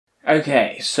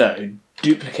Okay, so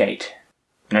duplicate.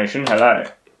 Notion, hello.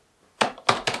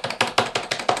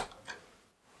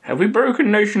 Have we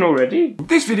broken Notion already?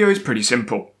 This video is pretty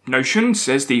simple. Notion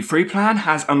says the free plan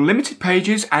has unlimited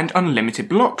pages and unlimited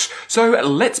blocks, so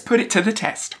let's put it to the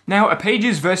test. Now, a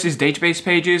pages versus database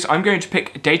pages, I'm going to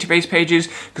pick database pages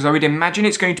because I would imagine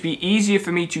it's going to be easier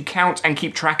for me to count and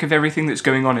keep track of everything that's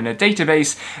going on in a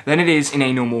database than it is in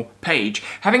a normal page.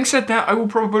 Having said that, I will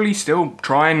probably still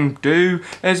try and do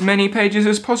as many pages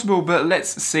as possible, but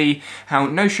let's see how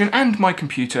Notion and my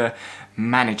computer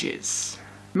manages.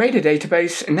 Made a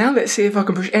database, now let's see if I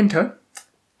can push enter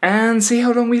and see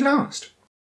how long we last.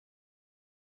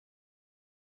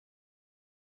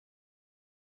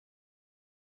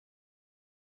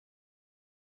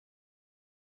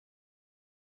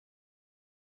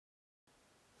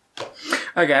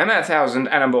 Okay, I'm at 1,000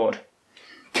 and I'm bored.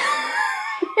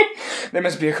 There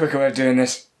must be a quicker way of doing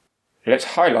this. Let's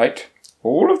highlight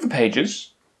all of the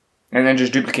pages and then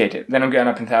just duplicate it. Then I'm going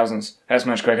up in thousands. That's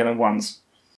much quicker than ones.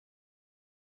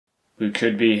 We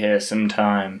could be here some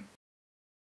time.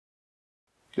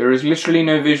 There is literally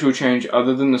no visual change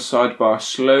other than the sidebar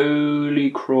slowly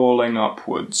crawling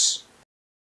upwards.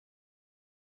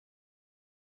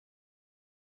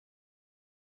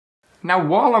 Now,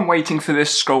 while I'm waiting for this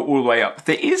to scroll all the way up,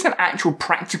 there is an actual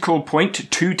practical point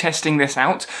to testing this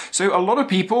out. So a lot of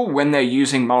people, when they're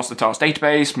using master task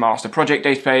database, master project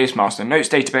database, master notes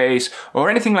database, or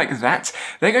anything like that,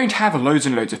 they're going to have loads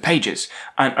and loads of pages.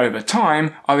 And over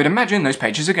time, I would imagine those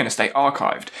pages are going to stay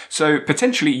archived. So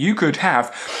potentially you could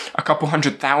have a couple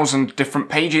 100,000 different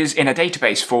pages in a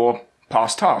database for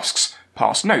past tasks,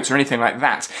 past notes, or anything like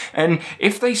that. And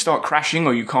if they start crashing,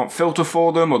 or you can't filter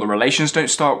for them, or the relations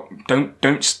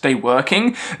don't stay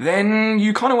working, then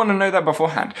you kind of want to know that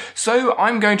beforehand. So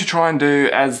I'm going to try and do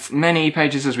as many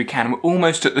pages as we can. We're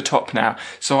almost at the top now,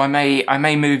 so I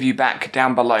may move you back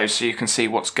down below so you can see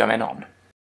what's going on.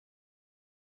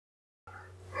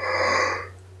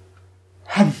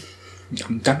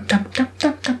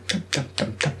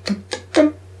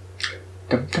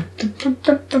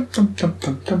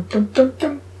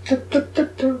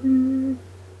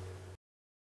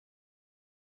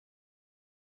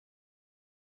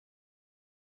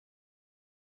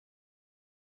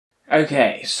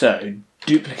 Okay, so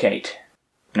duplicate.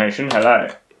 Notion, hello.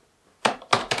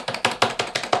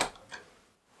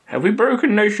 Have we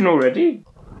broken Notion already?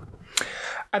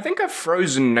 I think I've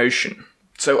frozen Notion.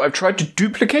 So I've tried to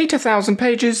duplicate 1,000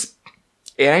 pages.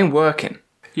 It ain't working.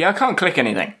 Yeah, I can't click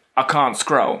anything. I can't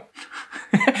scroll.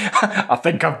 I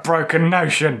think I've broken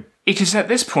Notion. It is at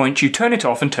this point you turn it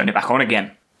off and turn it back on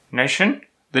again. Notion?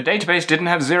 The database didn't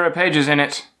have 0 pages in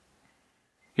it.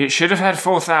 It should have had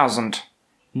 4,000.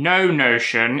 No,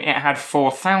 Notion, it had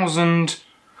 4,000.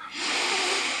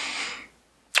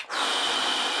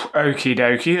 Okie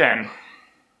dokie then.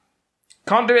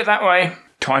 Can't do it that way.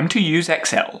 Time to use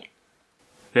Excel.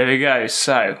 There we go,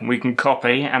 so we can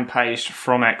copy and paste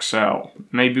from Excel.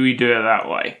 Maybe we do it that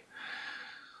way.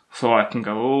 So I can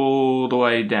go all the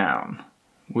way down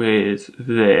with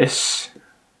this.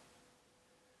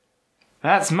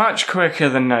 That's much quicker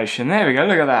than Notion. There we go,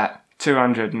 look at that.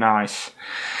 200, nice.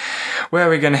 Where are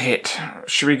we going to hit?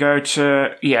 Should we go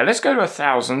to... yeah, let's go to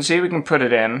 1,000, see if we can put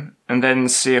it in, and then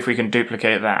see if we can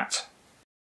duplicate that.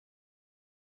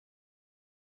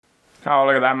 Oh,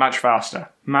 look at that, much faster.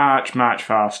 Much, much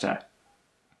faster.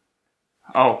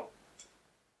 Oh.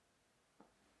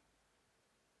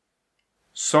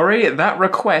 Sorry, that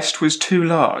request was too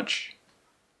large.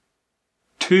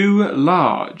 Too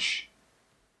large.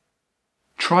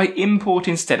 Try import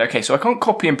instead. Okay, so I can't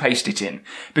copy and paste it in,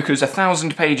 because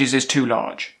 1,000 pages is too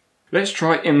large. Let's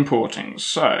try importing,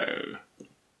 so...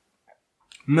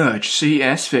 merge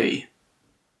CSV.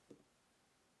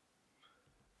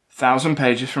 1,000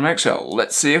 pages from Excel.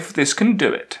 Let's see if this can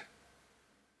do it.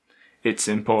 It's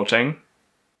importing.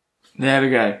 There we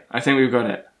go. I think we've got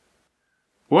it.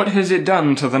 What has it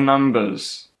done to the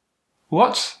numbers?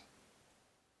 What?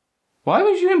 Why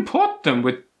would you import them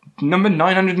with number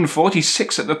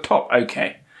 946 at the top?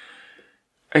 Okay.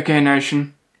 Okay,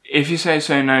 Notion. If you say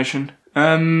so, Notion.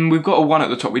 We've got a 1 at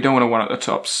the top. We don't want a 1 at the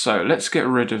top, so let's get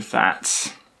rid of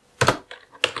that.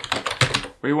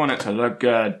 We want it to look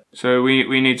good. So we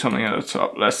need something at the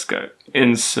top. Let's go.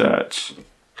 Insert.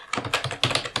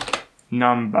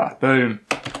 Number. Boom.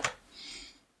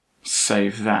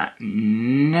 Save that.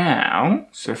 Now,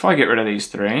 so if I get rid of these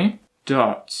 3,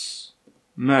 dots,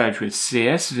 merge with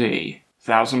CSV,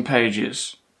 1,000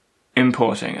 pages,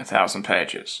 importing 1,000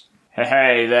 pages.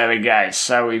 Hey, there we go.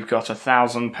 So we've got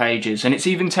 1,000 pages, and it's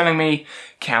even telling me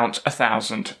count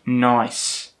 1,000.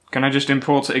 Nice. Can I just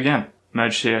import it again?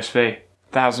 Merge CSV.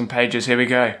 1,000 pages, here we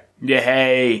go.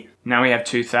 Yay! Now we have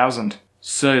 2,000.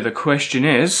 So the question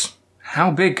is,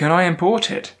 how big can I import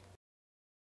it?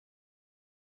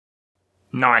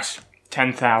 Nice.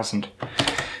 10,000.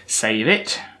 Save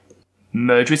it.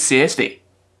 Merge with CSV.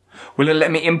 Will it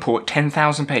let me import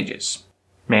 10,000 pages?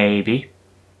 Maybe.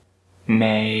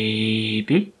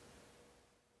 Maybe.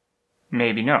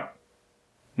 Maybe not.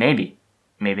 Maybe.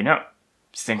 Maybe not.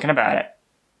 It's thinking about it.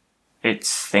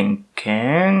 It's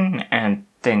thinking and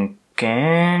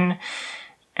thinking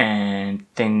and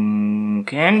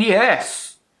thinking.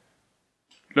 Yes!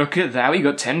 Look at that, we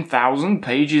got 10,000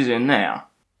 pages in there.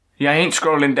 Yeah, I ain't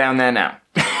scrolling down there now.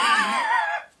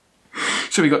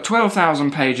 So we got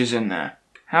 12,000 pages in there.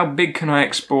 How big can I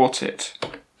export it?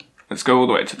 Let's go all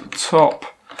the way to the top,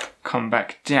 come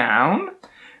back down,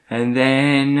 and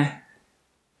then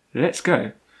let's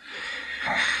go.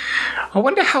 I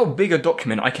wonder how big a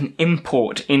document I can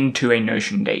import into a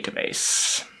Notion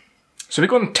database. So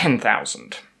we've gone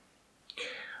 10,000.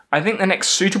 I think the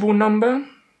next suitable number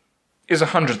is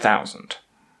 100,000.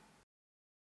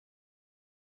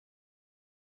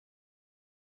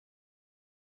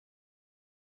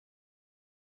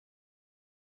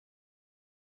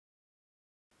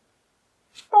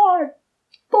 Five,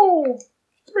 4,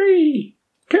 3,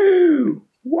 2,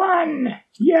 1,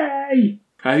 yay!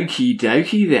 Okie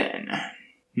dokie then.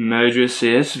 Merge with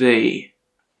CSV.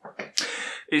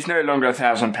 It's no longer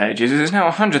 1,000 pages, it's now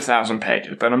 100,000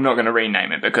 pages, but I'm not going to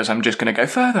rename it because I'm just going to go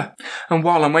further. And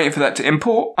while I'm waiting for that to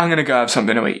import, I'm going to go have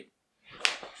something to eat.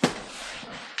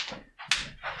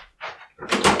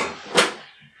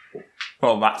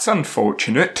 Well, that's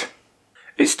unfortunate.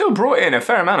 It still brought in a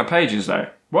fair amount of pages though.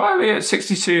 Why are we at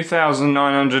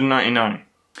 62,999?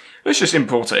 Let's just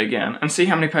import it again and see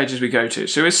how many pages we go to.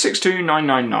 So it's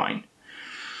 62999.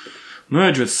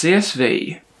 Merge with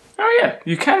CSV. Oh yeah,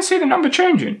 you can see the number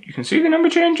changing. You can see the number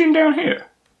changing down here.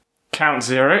 Count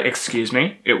 0, excuse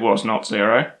me, it was not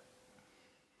 0.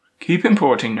 Keep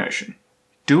importing Notion.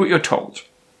 Do what you're told.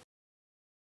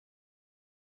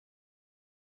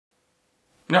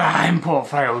 Ah, import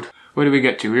failed. Where did we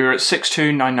get to? We were at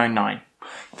 62999.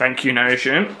 Thank you,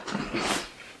 Notion.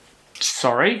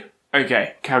 Sorry.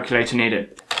 Okay, calculator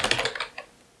needed.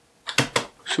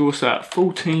 So what's that?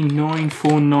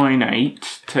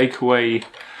 149498 take away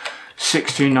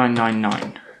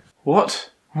 62999.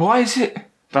 What? Why is it?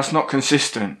 That's not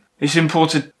consistent. It's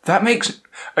imported. That makes...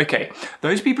 Okay,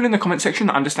 those people in the comment section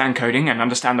that understand coding and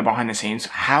understand the behind the scenes,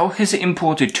 how has it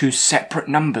imported two separate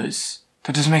numbers?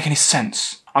 That doesn't make any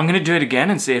sense. I'm going to do it again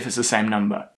and see if it's the same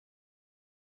number.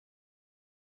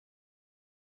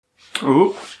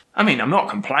 Ooh. I mean, I'm not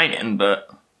complaining, but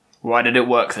why did it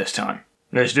work this time?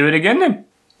 Let's do it again then.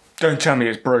 Don't tell me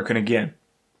it's broken again.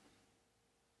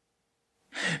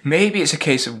 Maybe it's a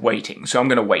case of waiting, so I'm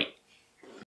going to wait.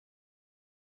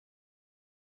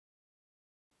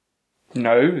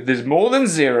 No, there's more than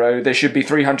 0. There should be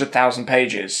 300,000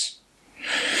 pages.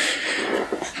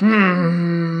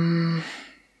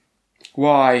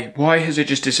 Why? Why has it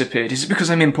just disappeared? Is it because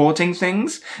I'm importing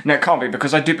things? No, it can't be,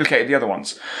 because I duplicated the other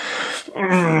ones.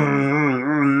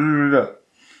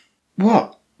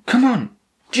 What? Come on.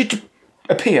 Just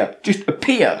appear. Just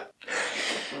appear.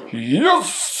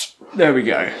 Yes! There we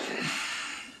go.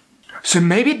 So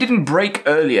maybe it didn't break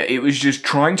earlier, it was just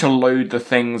trying to load the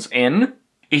things in.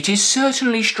 It is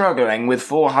certainly struggling with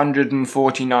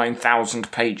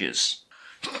 449,000 pages.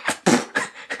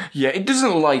 Yeah, it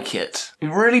doesn't like it. It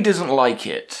really doesn't like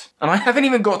it. And I haven't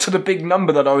even got to the big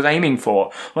number that I was aiming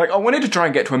for. Like, I wanted to try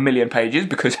and get to 1 million pages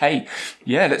because, hey,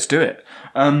 yeah, let's do it.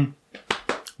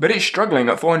 But it's struggling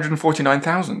at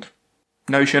 449,000.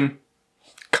 Notion.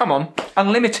 Come on.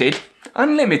 Unlimited.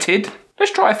 Unlimited.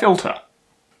 Let's try a filter.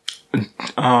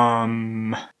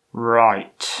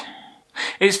 Right.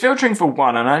 It's filtering for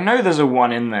 1, and I know there's a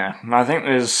 1 in there. I think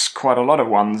there's quite a lot of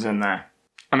 1s in there.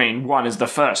 I mean, 1 is the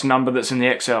first number that's in the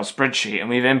Excel spreadsheet, and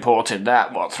we've imported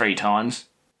that, what, 3 times?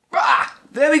 Ah!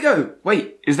 There we go!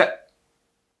 Wait, is that...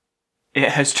 It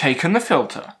has taken the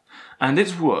filter, and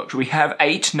it's worked. We have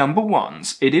 8 number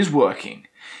 1s. It is working.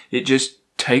 It just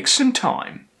takes some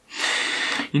time.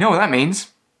 You know what that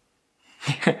means?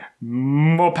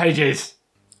 More pages.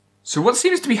 So what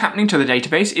seems to be happening to the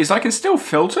database is I can still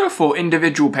filter for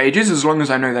individual pages as long as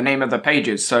I know the name of the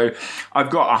pages. So I've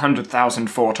got 100,000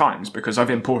 4 times because I've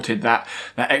imported that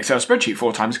Excel spreadsheet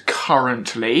 4 times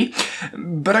currently,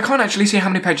 but I can't actually see how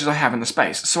many pages I have in the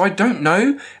space. So I don't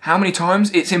know how many times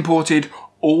it's imported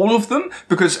all of them,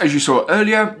 because as you saw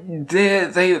earlier,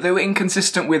 they were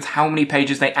inconsistent with how many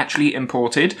pages they actually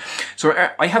imported. So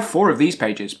I have 4 of these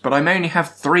pages, but I may only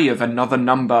have 3 of another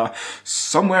number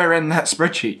somewhere in that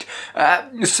spreadsheet.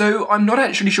 So I'm not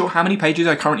actually sure how many pages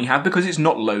I currently have because it's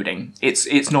not loading.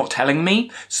 It's not telling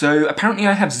me. So apparently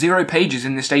I have 0 pages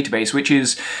in this database, which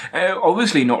is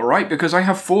obviously not right because I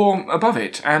have 4 above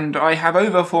it, and I have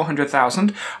over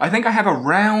 400,000. I think I have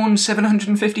around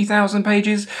 750,000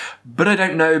 pages, but I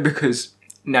don't know because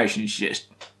Notion's just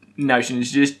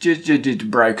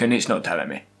broken. It's not telling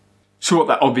me. So what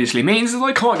that obviously means is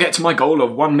I can't get to my goal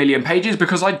of 1 million pages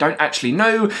because I don't actually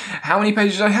know how many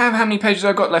pages I have, how many pages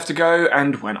I've got left to go,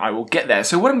 and when I will get there.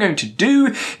 So what I'm going to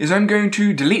do is I'm going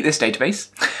to delete this database,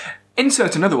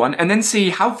 insert another one, and then see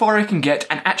how far I can get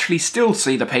and actually still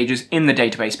see the pages in the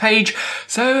database page.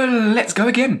 So let's go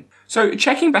again. So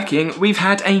checking back in, we've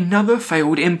had another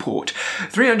failed import,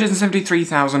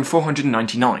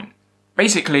 373,499.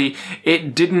 Basically,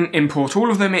 it didn't import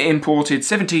all of them, it imported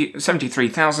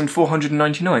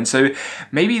 73,499. So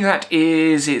maybe that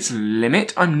is its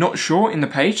limit, I'm not sure, in the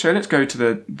page. So let's go to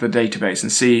the database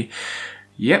and see.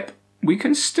 Yep, we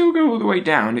can still go all the way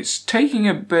down. It's taking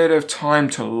a bit of time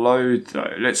to load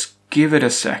though. Let's give it a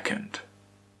second.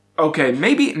 Okay,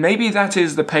 maybe that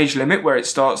is the page limit where it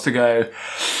starts to go,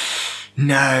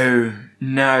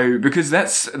 no, because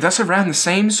that's around the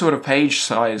same sort of page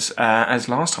size as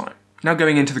last time. Now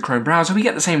going into the Chrome browser, we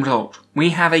get the same result.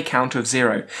 We have a count of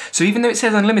 0. So even though it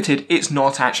says unlimited, it's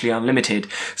not actually unlimited.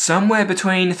 Somewhere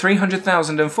between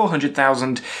 300,000 and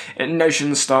 400,000,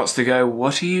 Notion starts to go,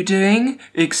 what are you doing?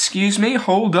 Excuse me,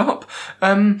 hold up.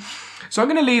 So I'm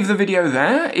going to leave the video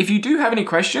there. If you do have any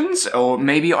questions or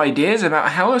maybe ideas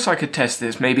about how else I could test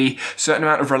this, maybe certain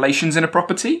amount of relations in a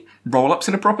property, roll-ups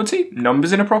in a property,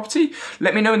 numbers in a property,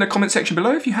 let me know in the comment section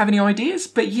below if you have any ideas.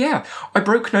 But yeah, I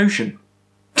broke Notion.